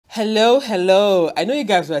Hello. I know you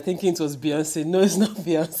guys were thinking it was Beyonce. No, it's not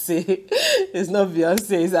Beyonce. It's not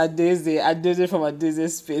Beyonce. It's Adeze. Adeze from Adeze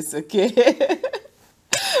Space, okay?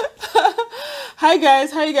 Hi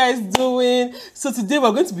guys, how you guys doing? So today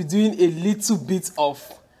we're going to be doing a little bit of,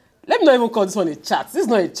 let me not even call this one a chat. This is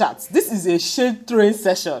not a chat. This is a shade throwing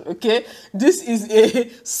session, okay? This is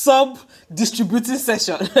a sub distributing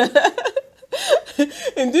session.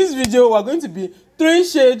 In this video, we're going to be throwing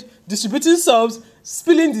shade, distributing subs,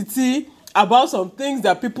 spilling the tea about some things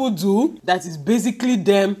that people do that is basically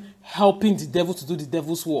them helping the devil to do the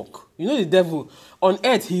devil's work. You know, the devil on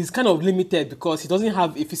earth, he is kind of limited because he doesn't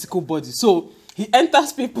have a physical body. So he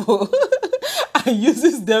enters people and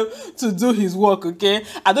uses them to do his work, okay?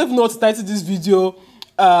 I don't even know what to title this video.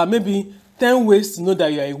 Maybe 10 ways to know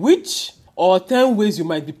that you're a witch, or 10 ways you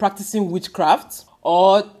might be practicing witchcraft,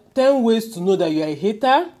 or 10 ways to know that you're a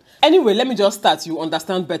hater. Anyway, let me just start. You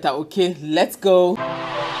understand better, okay? Let's go.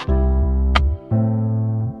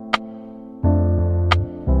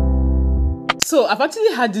 So I've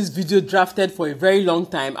actually had this video drafted for a very long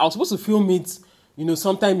time. I was supposed to film it, you know,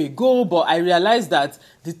 some time ago, but I realized that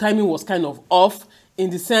the timing was kind of off,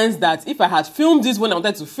 in the sense that if I had filmed this when I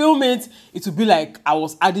wanted to film it, it would be like I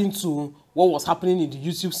was adding to what was happening in the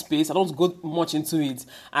YouTube space. I don't want to go much into it.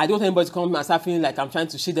 I don't want anybody to come and start feeling like I'm trying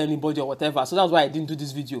to shade anybody or whatever. So that's why I didn't do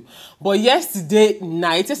this video. But yesterday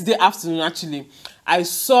afternoon actually, I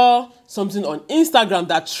saw something on Instagram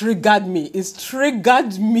that triggered me. It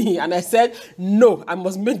triggered me, and I said, no, I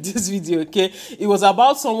must make this video, okay? It was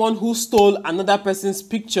about someone who stole another person's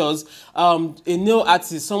pictures. A nail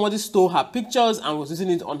artist, somebody stole her pictures and was using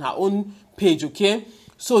it on her own page, okay?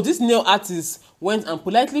 So this nail artist went and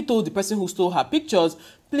politely told the person who stole her pictures,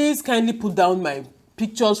 please kindly put down my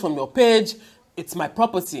pictures from your page. It's my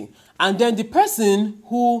property. And then the person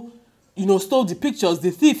who, you know, stole the pictures,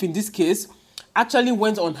 the thief in this case, actually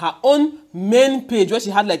went on her own main page where she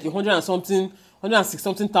had like 106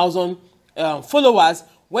 something thousand followers,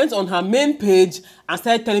 went on her main page and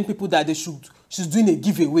started telling people that she's doing a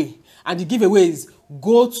giveaway. And the giveaway is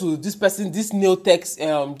go to this nail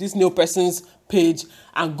person's page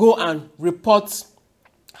and go and report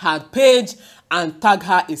her page and tag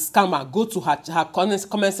her a scammer. Go to her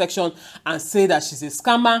comment section and say that she's a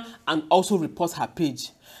scammer and also report her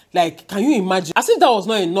page. Like, can you imagine? As if that was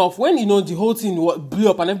not enough, when, you know, the whole thing blew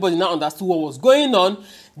up and everybody now understood what was going on,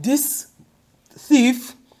 this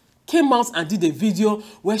thief came out and did a video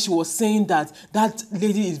where she was saying that that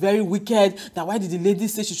lady is very wicked, that why did the lady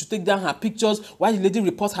say she should take down her pictures, why did the lady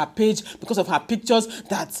report her page because of her pictures,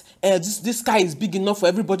 that this sky is big enough for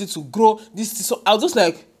everybody to grow. So I was just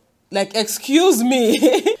like excuse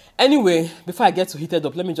me. Anyway, before I get too heated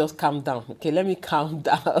up, let me just calm down, okay? Let me calm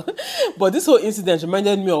down. But this whole incident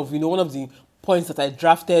reminded me of, you know, one of the points that I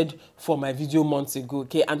drafted for my video months ago,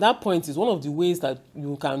 okay? And that point is one of the ways that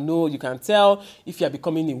you can tell if you are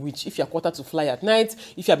becoming a witch, if you are quarter to fly at night,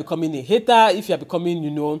 if you are becoming a hater, if you are becoming,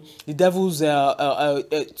 you know, the devil's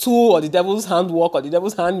tool, or the devil's handwork, or the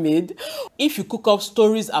devil's handmaid. If you cook up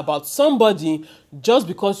stories about somebody just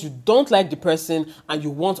because you don't like the person and you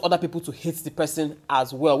want other people to hate the person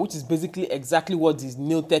as well, which is basically exactly what this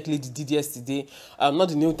nail tech lady did yesterday. Not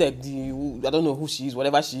the nail tech, I don't know who she is,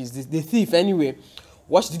 whatever she is, the thief anyway.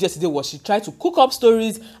 What she did yesterday was she tried to cook up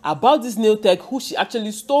stories about this nail tech who she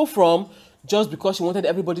actually stole from, just because she wanted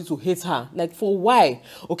everybody to hate her. Like, for why?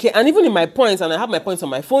 Okay, and even in my points, and I have my points on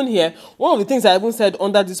my phone here, one of the things I even said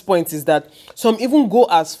under this point is that some even go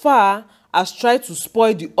as far as try to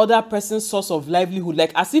spoil the other person's source of livelihood.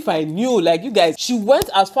 Like, as if I knew, like, you guys, she went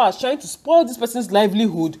as far as trying to spoil this person's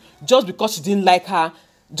livelihood just because she didn't like her,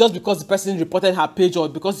 just because the person reported her page, or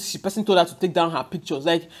because the person told her to take down her pictures.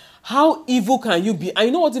 Like, how evil can you be? And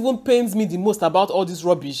you know what even pains me the most about all this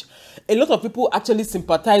rubbish? A lot of people actually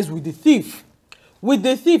sympathize with the thief. A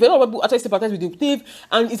lot of people actually sympathize with the thief,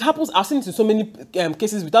 and it happens. I've seen it in so many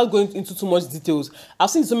cases, without going into too much details. I've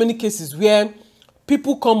seen so many cases where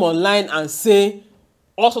people come online and say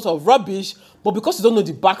all sorts of rubbish, but because you don't know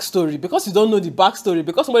the backstory,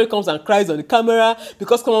 because somebody comes and cries on the camera,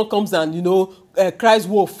 because someone comes and, you know, cries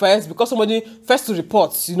wolf first, because somebody first to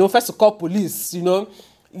report, you know, first to call police, you know,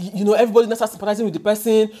 everybody now starts sympathizing with the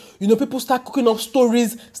person. You know, people start cooking up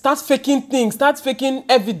stories, start faking things, start faking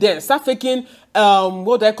evidence, start faking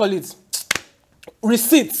what do I call it?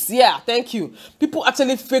 Receipts. Yeah, thank you. People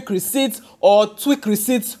actually fake receipts or tweak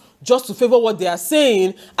receipts just to favor what they are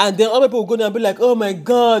saying, and then other people will go down and be like, oh my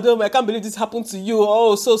God, I can't believe this happened to you,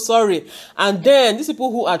 oh, so sorry. And then these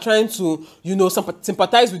people who are trying to, you know,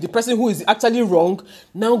 sympathize with the person who is actually wrong,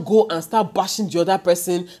 now go and start bashing the other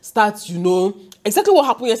person, start, you know, exactly what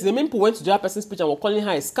happened yesterday. Many people went to the other person's page and were calling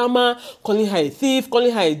her a scammer, calling her a thief,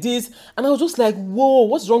 calling her a this. And I was just like, whoa,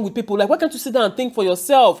 what's wrong with people? Like, why can't you sit down and think for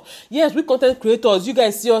yourself? Yes, we content creators, you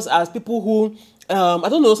guys see us as people who, I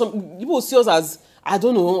don't know, some people see us as, I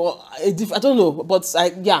don't know, but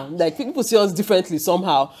yeah, like people see us differently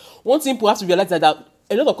somehow. One thing people have to realize that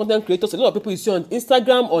a lot of content creators, a lot of people you see on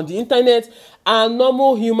Instagram, on the internet, are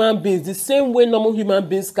normal human beings. The same way normal human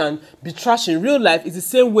beings can be trash in real life is the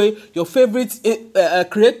same way your favorite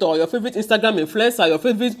creator, your favorite Instagram influencer, your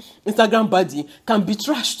favorite Instagram buddy can be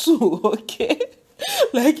trash too, okay?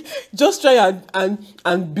 Like, just try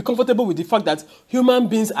and be comfortable with the fact that human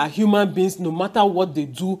beings are human beings no matter what they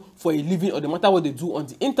do for a living or no matter what they do on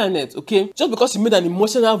the internet, okay? Just because you made an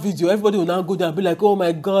emotional video, everybody will now go there and be like, oh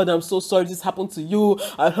my God, I'm so sorry this happened to you,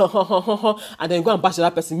 and then go and bash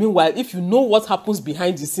that person. Meanwhile, if you know what happens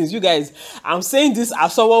behind the scenes, you guys, I'm saying this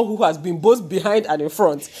as someone who has been both behind and in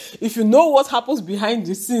front. If you know what happens behind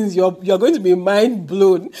the scenes, you're going to be mind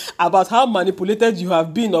blown about how manipulated you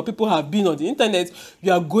have been or people have been on the internet.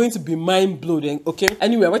 You are going to be mind blown, okay?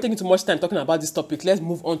 Anyway, I'm not taking too much time talking about this topic. Let's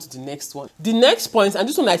move on to the next one. The next point, and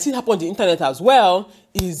this one I see happen on the internet as well,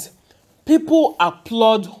 is people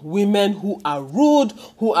applaud women who are rude,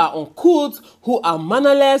 who are uncouth, who are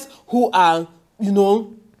mannerless, who are, you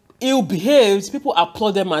know, ill-behaved. People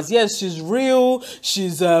applaud them as, yes, she's real,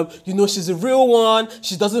 she's you know, she's a real one,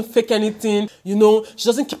 she doesn't fake anything, you know, she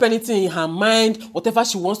doesn't keep anything in her mind, whatever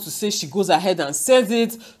she wants to say, she goes ahead and says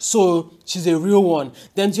it, so she's a real one.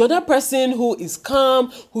 Then the other person who is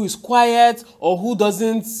calm, who is quiet, or who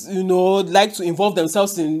doesn't, you know, like to involve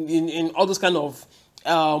themselves in all those kind of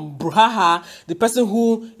brouhaha, the person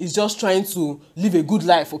who is just trying to live a good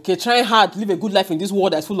life, okay, trying hard to live a good life in this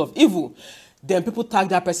world that's full of evil, then people tag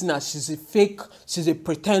that person as she's a fake, she's a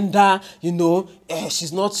pretender, you know,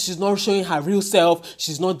 she's not showing her real self,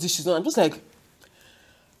 she's not this, she's not. I'm just like,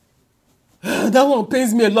 that one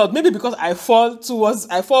pains me a lot. Maybe because I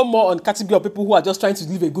fall more on category of people who are just trying to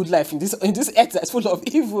live a good life in this earth that's full of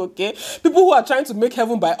evil, okay? People who are trying to make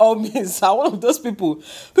heaven by all means are one of those people.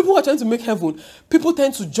 People who are trying to make heaven, people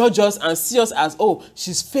tend to judge us and see us as, oh,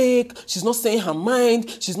 she's fake, she's not saying her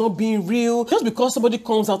mind, she's not being real. Just because somebody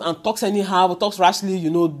comes out and talks anyhow, talks rashly, you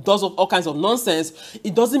know, does all kinds of nonsense,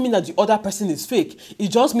 it doesn't mean that the other person is fake. It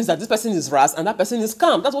just means that this person is rash and that person is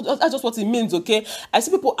calm. That's just what it means, okay? I see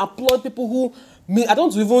people applaud people who, I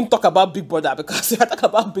don't even talk about Big Brother, because if I talk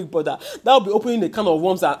about Big Brother, that will be opening a can of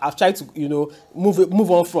worms that I've tried to, you know, move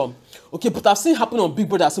on from. Okay, but I've seen happen on Big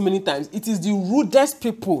Brother so many times. It is the rudest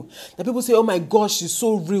people that people say, oh my gosh, she's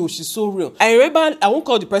so real, she's so real. I remember, I won't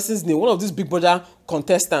call the person's name, one of these Big Brother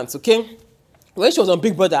contestants, okay? When she was on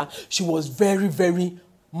Big Brother, she was very, very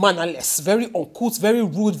mannerless, very uncouth, very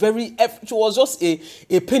rude, she was just a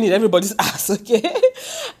pain in everybody's ass, okay?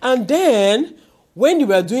 And then, when they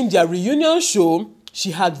were doing their reunion show,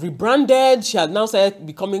 she had rebranded, she had now started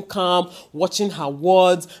becoming calm, watching her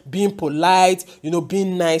words, being polite, you know,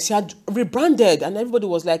 being nice. She had rebranded and everybody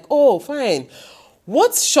was like, oh, fine.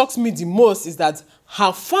 What shocks me the most is that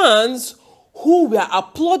her fans who were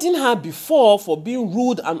applauding her before for being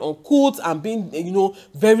rude and uncouth and being, you know,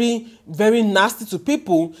 very, very nasty to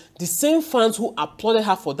people, the same fans who applauded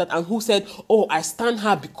her for that and who said, oh, I stand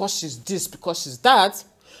her because she's this, because she's that,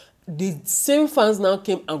 the same fans now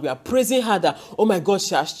came and we are praising her that, oh my God,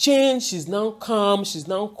 she has changed, she's now calm, she's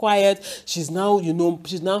now quiet, she's now, you know,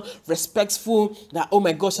 she's now respectful, that, oh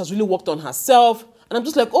my God, she has really worked on herself. And I'm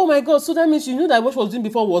just like, oh my God, so that means you knew that what she was doing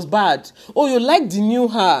before was bad. Oh, you liked the new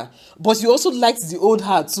her, but you also liked the old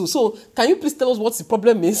her too. So can you please tell us what the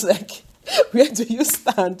problem is? Like, where do you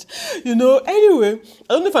stand? You know, anyway,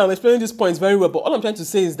 I don't know if I'm explaining these points very well, but all I'm trying to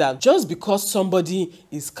say is that just because somebody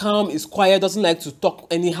is calm, is quiet, doesn't like to talk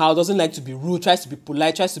anyhow, doesn't like to be rude, tries to be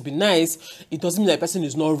polite, tries to be nice, it doesn't mean that the person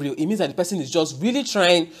is not real. It means that the person is just really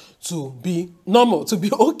trying to be normal, to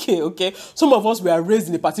be okay? Some of us were raised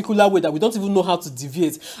in a particular way that we don't even know how to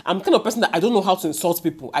deviate. I'm the kind of person that I don't know how to insult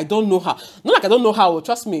people. I don't know how. Not like I don't know how,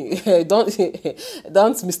 trust me, don't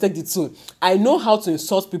mistake the two. I know how to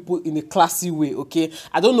insult people in a classy way, okay?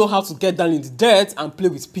 I don't know how to get down in the dirt and play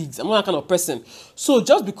with pigs. I'm not that kind of person. So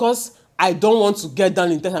just because I don't want to get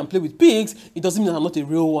down in the dirt and play with pigs, it doesn't mean that I'm not a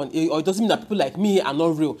real one, or it doesn't mean that people like me are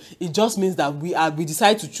not real. It just means that we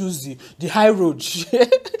decide to choose the high road.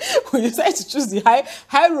 We decide to choose the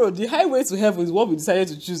high road. The highway to heaven is what we decided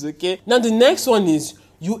to choose, okay? Now the next one is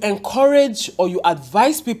you encourage or you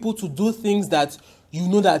advise people to do things that you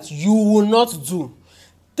know that you will not do.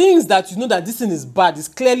 Things that you know that this thing is bad, it's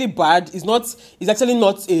clearly bad, it's actually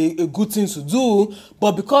not a good thing to do,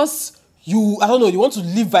 but because I don't know, you want to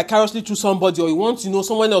live vicariously through somebody, or you want,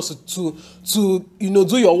 someone else to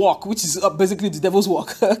do your work, which is basically the devil's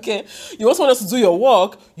work. Okay, you want someone else to do your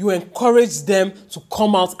work, you encourage them to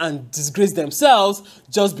come out and disgrace themselves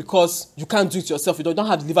just because you can't do it yourself. You don't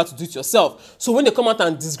have the liver to do it yourself. So when they come out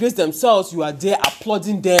and disgrace themselves, you are there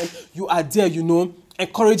applauding them, you are there,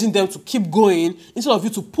 encouraging them to keep going, instead of you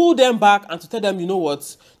to pull them back and to tell them, you know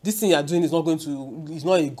what, this thing you're doing is not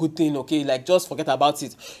a good thing, okay, like just forget about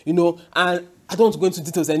it, and I don't want to go into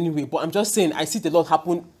details anyway, but I'm just saying I see it a lot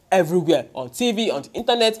happen everywhere, on TV, on the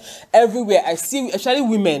internet, everywhere. I see, especially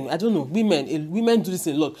women, I don't know, women do this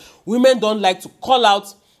a lot. Women don't like to call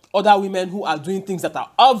out other women who are doing things that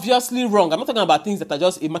are obviously wrong. I'm not talking about things that are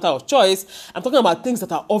just a matter of choice. I'm talking about things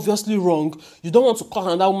that are obviously wrong. You don't want to call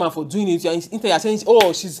another woman for doing it. You're saying,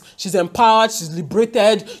 oh, she's empowered, she's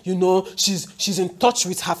liberated, she's in touch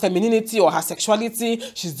with her femininity or her sexuality,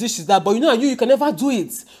 she's this, she's that. But you can never do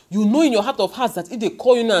it. You know in your heart of hearts that if they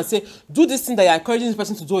call you now and say, do this thing that you're encouraging this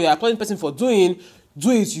person to do, you're applauding the person for doing,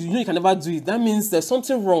 do it, you can never do it. That means there's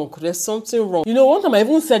something wrong. There's something wrong. One time I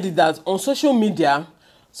even said it, that on social media,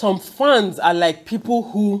 some fans are like people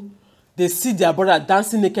who they see their brother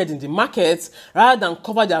dancing naked in the market, rather than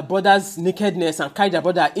cover their brother's nakedness and carry their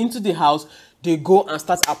brother into the house, they go and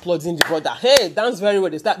start applauding the brother. Hey, dance very well.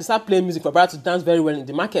 They start playing music for brother to dance very well in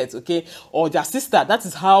the market, okay? Or their sister. That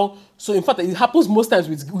is how. So in fact, it happens most times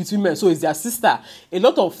with women. So it's their sister. A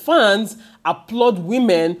lot of fans applaud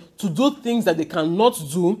women to do things that they cannot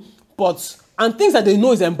do, and things that they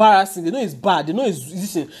know is embarrassing, they know is bad, they know is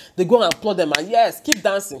easy. They go and applaud them and yes, keep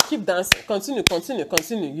dancing, continue.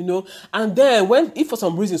 And then if for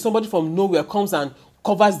some reason somebody from nowhere comes and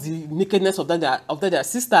covers the nakedness of their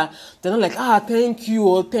sister, they're not like, thank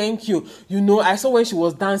you. I saw when she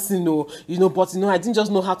was dancing, but I didn't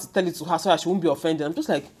just know how to tell it to her so that she won't be offended. I'm just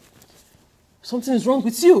like, something is wrong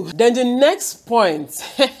with you. Then the next point,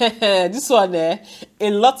 this one, a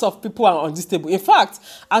lot of people are on this table. In fact,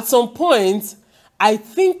 at some point, I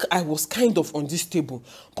think I was kind of on this table,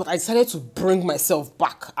 but I decided to bring myself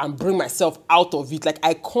back and bring myself out of it. Like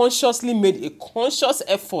I consciously made a conscious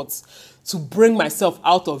effort to bring myself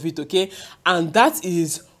out of it, okay? And that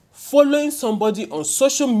is following somebody on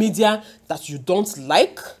social media that you don't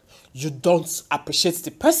like, you don't appreciate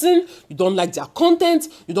the person, you don't like their content,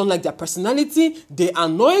 you don't like their personality, they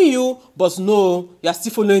annoy you, but no, you're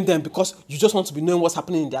still following them because you just want to be knowing what's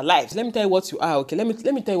happening in their lives. Let me tell you what you are, okay? Let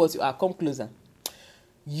me tell you what you are. Come closer.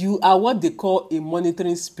 You are what they call a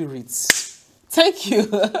monitoring spirit. Thank you.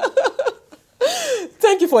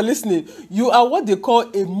 Thank you for listening. You are what they call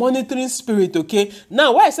a monitoring spirit, okay?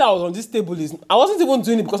 Now, why I say I was on this table is, I wasn't even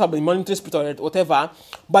doing it because I've been monitoring spirit or whatever,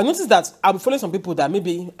 but I noticed that I'll be following some people that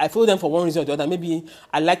maybe I follow them for one reason or the other. Maybe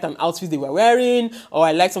I liked an outfit they were wearing, or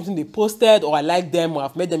I liked something they posted, or I like them, or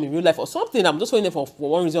I've met them in real life or something. I'm just following them for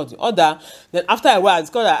one reason or the other. Then after a while, it's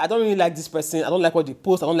because I don't really like this person. I don't like what they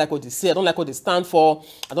post. I don't like what they say. I don't like what they stand for.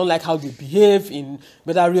 I don't like how they behave in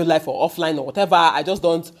whether real life or offline or whatever. I just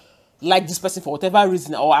don't like this person for whatever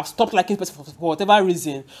reason, or I've stopped liking this person for whatever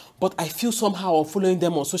reason, but I feel somehow I'm following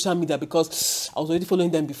them on social media because I was already following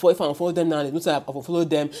them before. If I unfollow them now, they notice I've unfollowed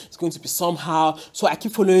them, it's going to be somehow. So I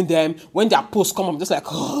keep following them. When their posts come, I'm just like,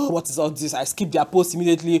 oh, what is all this? I skip their posts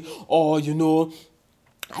immediately, or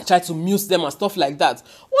I try to mute them and stuff like that.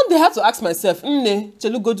 One day I had to ask myself, did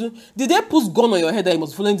they put gun on your head that you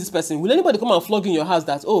must follow this person? Will anybody come and flog in your house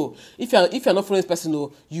that, oh, if you're not following this person,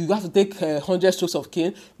 you have to take 100 strokes of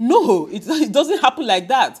cane? No, it doesn't happen like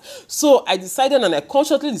that. So I decided, and I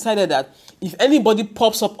consciously decided, that if anybody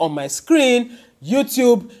pops up on my screen,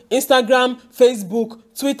 YouTube, Instagram, Facebook,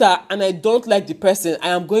 Twitter, and I don't like the person, I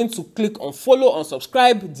am going to click on follow,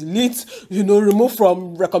 unsubscribe, delete, remove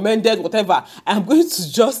from recommended, whatever. I am going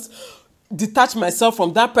to just detach myself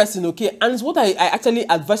from that person, okay? And it's what I actually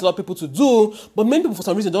advise a lot of people to do, but many people for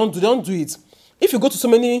some reason don't do it. If you go to so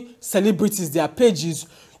many celebrities, their pages,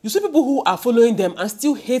 you see people who are following them and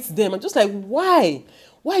still hate them. I'm just like, why?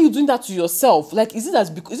 Why are you doing that to yourself? Like, is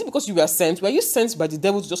it because you were sent? Were you sent by the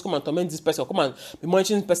devil to just come and torment this person, or come and be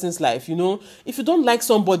monitoring this person's life? If you don't like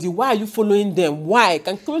somebody, why are you following them? Why?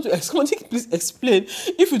 Can somebody please explain?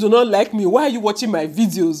 If you do not like me, why are you watching my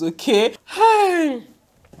videos? Okay. Hi,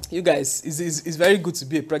 you guys. It's very good to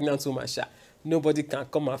be a pregnant woman, Sha. Nobody can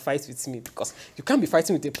come and fight with me, because you can't be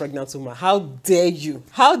fighting with a pregnant woman. How dare you?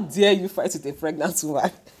 How dare you fight with a pregnant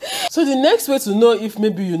woman? So the next way to know if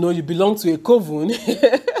maybe you belong to a coven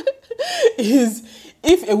is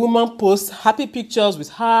if a woman posts happy pictures with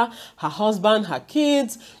her husband, her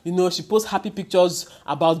kids. She posts happy pictures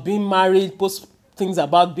about being married, posts things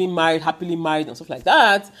about being married, happily married and stuff like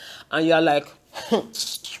that, and you're like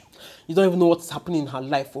you don't even know what's happening in her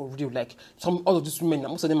life for real. Like all of these women,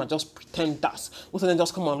 most of them are just pretenders. Most of them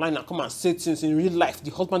just come online and come and say things. In real life,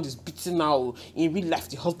 the husband is beating her. In real life,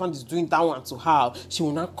 the husband is doing that one to her. She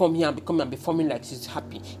will not come here and be forming like she's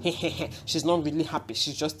happy. She's not really happy.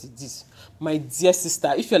 She's just this. My dear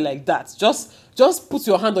sister, if you're like that, just put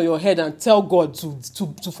your hand on your head and tell God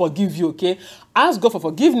to forgive you, okay? Ask God for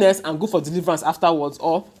forgiveness and go for deliverance afterwards,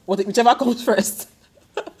 or whichever comes first.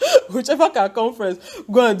 Whichever can come first,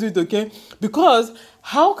 go and do it, okay? Because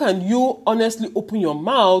how can you honestly open your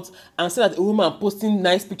mouth and say that a woman posting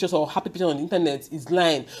nice pictures or happy pictures on the internet is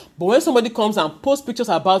lying? But when somebody comes and posts pictures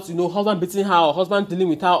about, husband beating her or husband dealing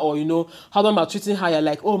with her or, husband maltreating her, you're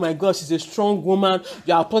like, oh my God, she's a strong woman.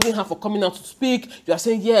 You are applauding her for coming out to speak. You are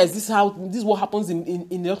saying, yes, this is what happens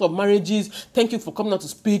in a lot of marriages. Thank you for coming out to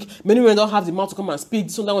speak. Many women don't have the mouth to come and speak.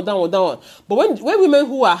 This one, that one. But when women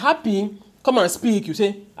who are happy come and speak, you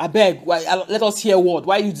say, I beg, let us hear word.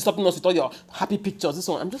 Why are you disturbing us with all your happy pictures? This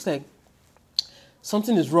one, I'm just like,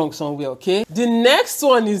 something is wrong somewhere, okay? The next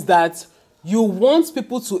one is that you want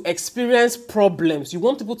people to experience problems. You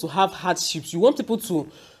want people to have hardships. You want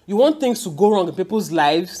things to go wrong in people's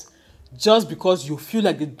lives just because you feel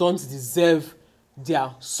like they don't deserve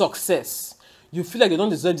their success. You feel like they don't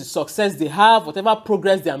deserve the success they have, whatever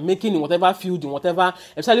progress they are making in whatever field, in whatever,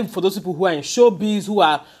 especially for those people who are in showbiz, who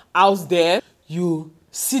are out there, you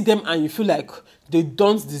see them and you feel like they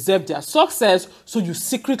don't deserve their success. So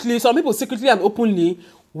some people secretly and openly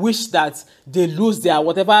wish that they lose their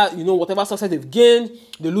whatever success they've gained,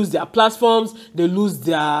 they lose their platforms, they lose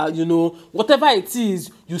their, whatever it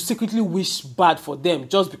is, you secretly wish bad for them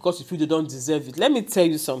just because you feel they don't deserve it. Let me tell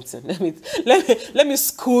you something. Let me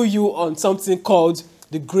school you on something called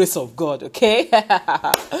the grace of God, okay?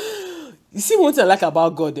 You see one thing I like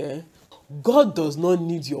about God, God does not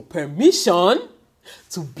need your permission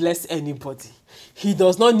to bless anybody. He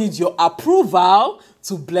does not need your approval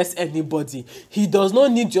to bless anybody. He does not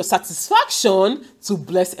need your satisfaction to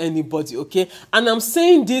bless anybody, okay? And I'm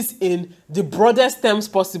saying this in the broadest terms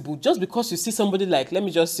possible. Just because you see somebody like, let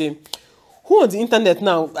me just say, who on the internet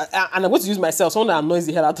now, and I'm going to use myself, someone that annoys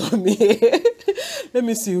the hell out of me. Let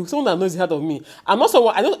me see, someone that annoys the hell out of me. I'm not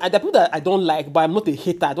someone, there are people that I don't like, but I'm not a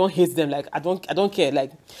hater. I don't hate them, like, I don't care,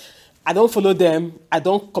 like, I don't follow them. I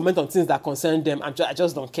don't comment on things that concern them. I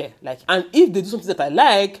just don't care. Like, and if they do something that I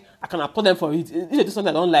like, I can applaud them for it. If they do something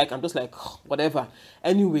I don't like, I'm just like, whatever.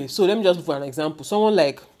 Anyway, so let me just look for an example. Someone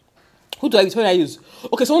like, who do I use?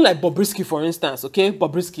 Okay, someone like Bobrisky, for instance. Okay,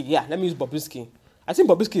 Bobrisky. Yeah, let me use Bobrisky. I think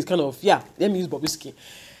Bobrisky is kind of, yeah, let me use Bobrisky.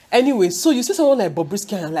 Anyway, so you see someone like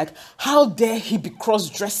Bobrisky and you're like, how dare he be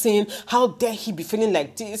cross-dressing? How dare he be feeling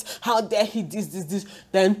like this? How dare he this?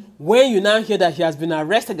 Then when you now hear that he has been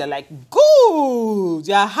arrested, you're like, good!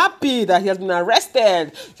 You're happy that he has been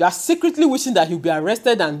arrested. You are secretly wishing that he'll be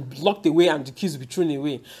arrested and locked away and the keys will be thrown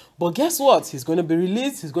away. But guess what? He's going to be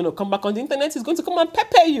released. He's going to come back on the internet. He's going to come and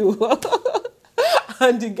pepper you.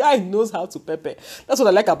 And the guy knows how to pepper. That's what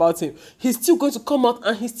I like about him. He's still going to come out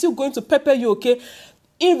and he's still going to pepper you, okay?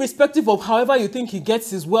 Irrespective of however you think he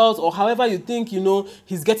gets his wealth or however you think,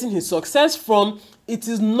 he's getting his success from, it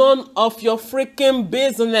is none of your freaking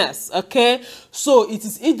business, okay? So it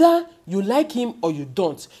is either you like him or you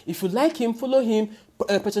don't. If you like him, follow him,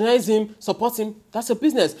 patronize him, support him, that's your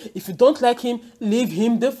business. If you don't like him, leave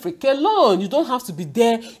him the freak alone. You don't have to be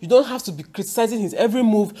there. You don't have to be criticizing his every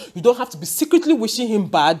move. You don't have to be secretly wishing him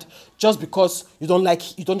bad just because you don't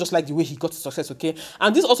just like the way he got his success, okay?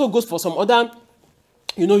 And this also goes for some other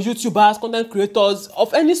YouTubers, content creators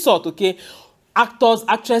of any sort, okay? Actors,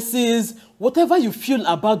 actresses, whatever you feel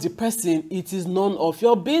about the person, it is none of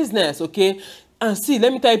your business, okay? And see,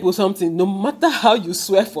 let me tell you something. No matter how you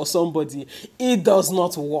swear for somebody, it does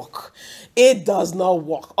not work. It does not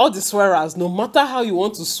work. All the swearers, no matter how you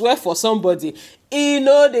want to swear for somebody,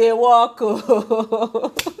 they work.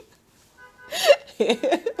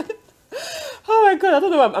 Oh my God, I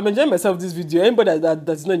don't know. I'm enjoying myself this video. Anybody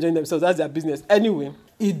that's not enjoying themselves, that's their business. Anyway,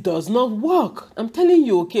 it does not work. I'm telling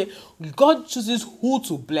you, okay? God chooses who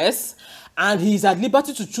to bless, and he is at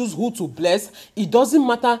liberty to choose who to bless. It doesn't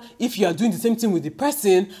matter if you are doing the same thing with the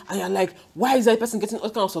person, and you're like, why is that person getting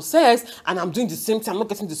all kind of success, and I'm doing the same thing, I'm not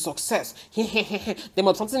getting the success. There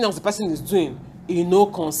must be something else the person is doing. It no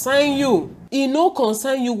concern you. It no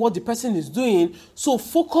concern you what the person is doing. So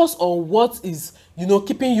focus on what is,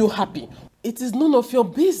 keeping you happy. It is none of your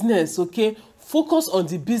business, okay? Focus on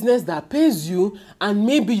the business that pays you, and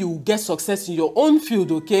maybe you will get success in your own field,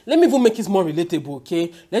 okay? Let me even make it more relatable, okay?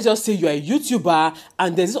 Let's just say you're a YouTuber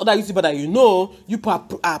and there's this other YouTuber that you know, you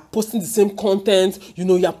are posting the same content, you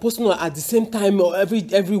know, you're posting at the same time or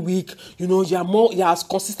every week, you know, you're as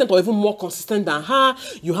consistent or even more consistent than her,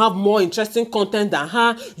 you have more interesting content than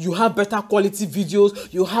her, you have better quality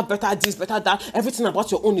videos, you have better this, better that, everything about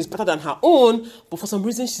your own is better than her own, but for some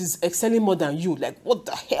reason she's excelling more than you. Like, what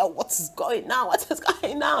the hell? What is going on? What is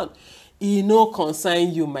going on? It no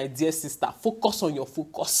concern you, my dear sister. Focus on your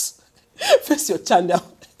focus. Face your channel.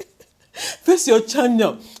 Face your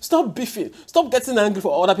channel. Stop beefing. Stop getting angry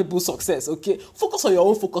for other people's success, okay? Focus on your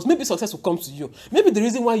own focus. Maybe success will come to you. Maybe the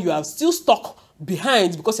reason why you are still stuck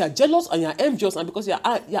behind because you are jealous and you are envious and because you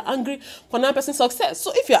are angry for another person's success.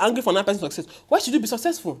 So if you are angry for another person's success, why should you be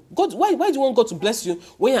successful? God, why do you want God to bless you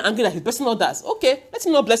when you're angry that He's blessing others? Okay, let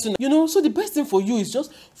Him not bless you. You know, so the best thing for you is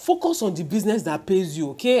just focus on the business that pays you,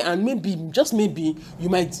 okay? And maybe, just maybe, you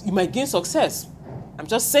might gain success. I'm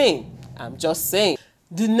just saying.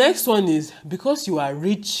 The next one is because you are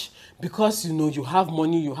rich, because you know you have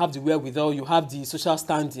money, you have the wherewithal, you have the social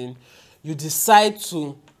standing, you decide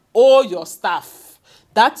to owe your staff.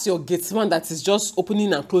 That's your gateman that is just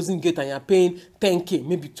opening and closing gate and you're paying 10K,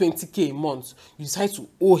 maybe 20K a month. You decide to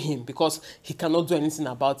owe him because he cannot do anything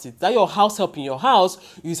about it. That your house help in your house,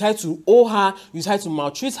 you decide to owe her, you decide to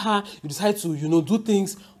maltreat her, you decide to, you know, do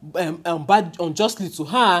things bad unjustly to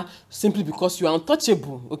her simply because you are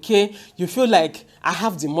untouchable, okay? You feel like I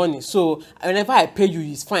have the money, so whenever I pay you,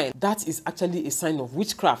 it's fine. That is actually a sign of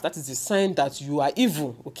witchcraft. That is a sign that you are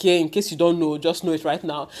evil, okay? In case you don't know, just know it right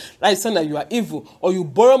now. That is a sign that you are evil. Or you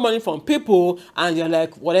borrow money from people and you're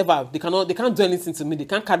like, whatever, they can't do anything to me, they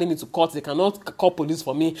can't carry me to court, they cannot call police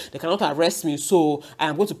for me, they cannot arrest me, so I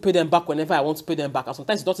am going to pay them back whenever I want to pay them back. And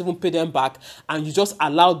sometimes you don't even pay them back and you just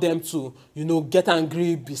allow them to, you know, get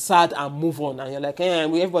angry, be sad and move on, and you're like,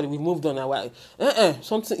 everybody, we moved on. And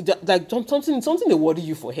something they worry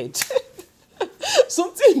you for head.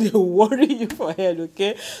 Something they worry you for head,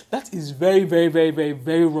 okay? That is very, very, very, very,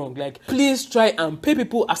 very wrong. Like, please try and pay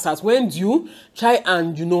people as when due. Try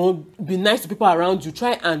and, you know, be nice to people around you.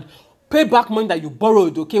 Try and pay back money that you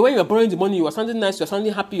borrowed, okay? When you're borrowing the money, you are sounding nice, you're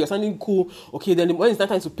sounding happy, you're sounding cool, okay? Then when it's not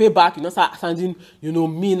time to pay back, you not start sounding, you know,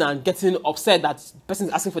 mean and getting upset that the person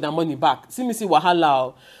is asking for their money back. See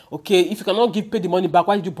wahala, okay? If you cannot pay the money back,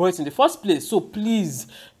 why did you borrow it in the first place? So please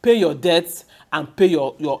pay your debts and pay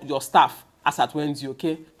your staff as at when due,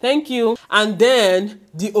 okay? Thank you. And then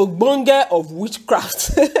the ogbonge of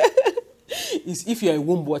witchcraft is if you're a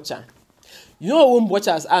womb watcher. You know what womb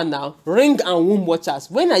watchers are now? Ring and womb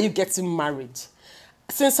watchers. When are you getting married?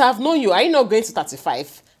 Since I've known you, are you not going to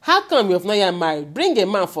 35? How come you have not yet married? Bring a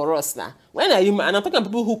man for us now. When are you married? And I'm talking about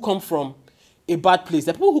people who come from a bad place.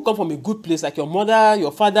 The people who come from a good place, like your mother,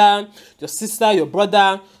 your father, your sister, your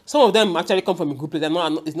brother. Some of them actually come from a good place.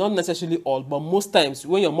 It's not necessarily all, but most times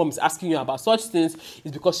when your mom is asking you about such things,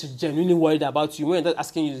 it's because she's genuinely worried about you. When you're not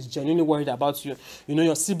asking you, she's genuinely worried about you. You know,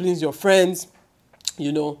 your siblings, your friends,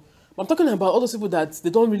 you know. I'm talking about all those people that they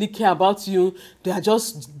don't really care about you. They are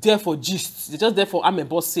just there for gist. They're just there for I'm a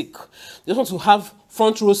boss sake. They just want to have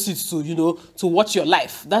front row seats to, you know, to watch your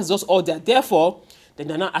life. That's just all they're there for. Then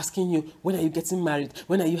they're not asking you, when are you getting married?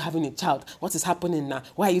 When are you having a child? What is happening now?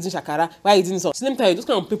 Why are you doing shakara? Why are you doing so? So let me tell you, those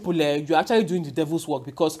kind of people, you're actually doing the devil's work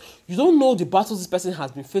because you don't know the battles this person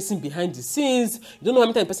has been facing behind the scenes. You don't know how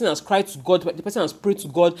many times the person has cried to God, the person has prayed to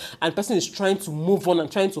God, and the person is trying to move on and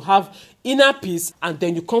trying to have inner peace, and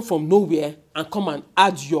then you come from nowhere and come and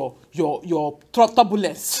add your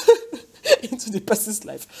turbulence into the person's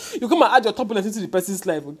life. You come and add your turbulence into the person's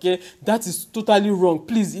life, okay? That is totally wrong.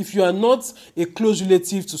 Please, if you are not a close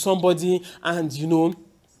relative to somebody and, you know,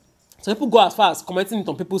 some people go as far as commenting it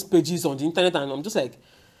on people's pages on the internet, and I'm just like,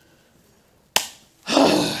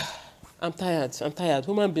 I'm tired.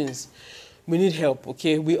 Human beings, we need help,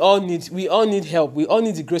 okay? We all need help. We all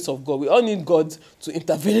need the grace of God. We all need God to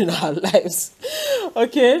intervene in our lives,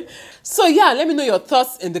 okay? So yeah, let me know your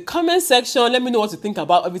thoughts in the comment section. Let me know what you think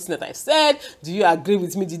about everything that I said. Do you agree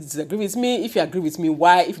with me? Did you disagree with me? If you agree with me,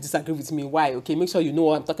 why? If you disagree with me, why? Okay, make sure you know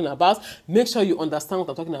what I'm talking about. Make sure you understand what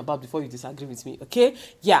I'm talking about before you disagree with me, okay?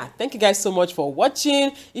 Yeah, thank you guys so much for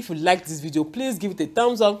watching. If you liked this video, please give it a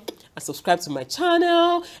thumbs up and subscribe to my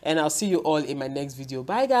channel. And I'll see you all in my next video.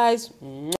 Bye, guys.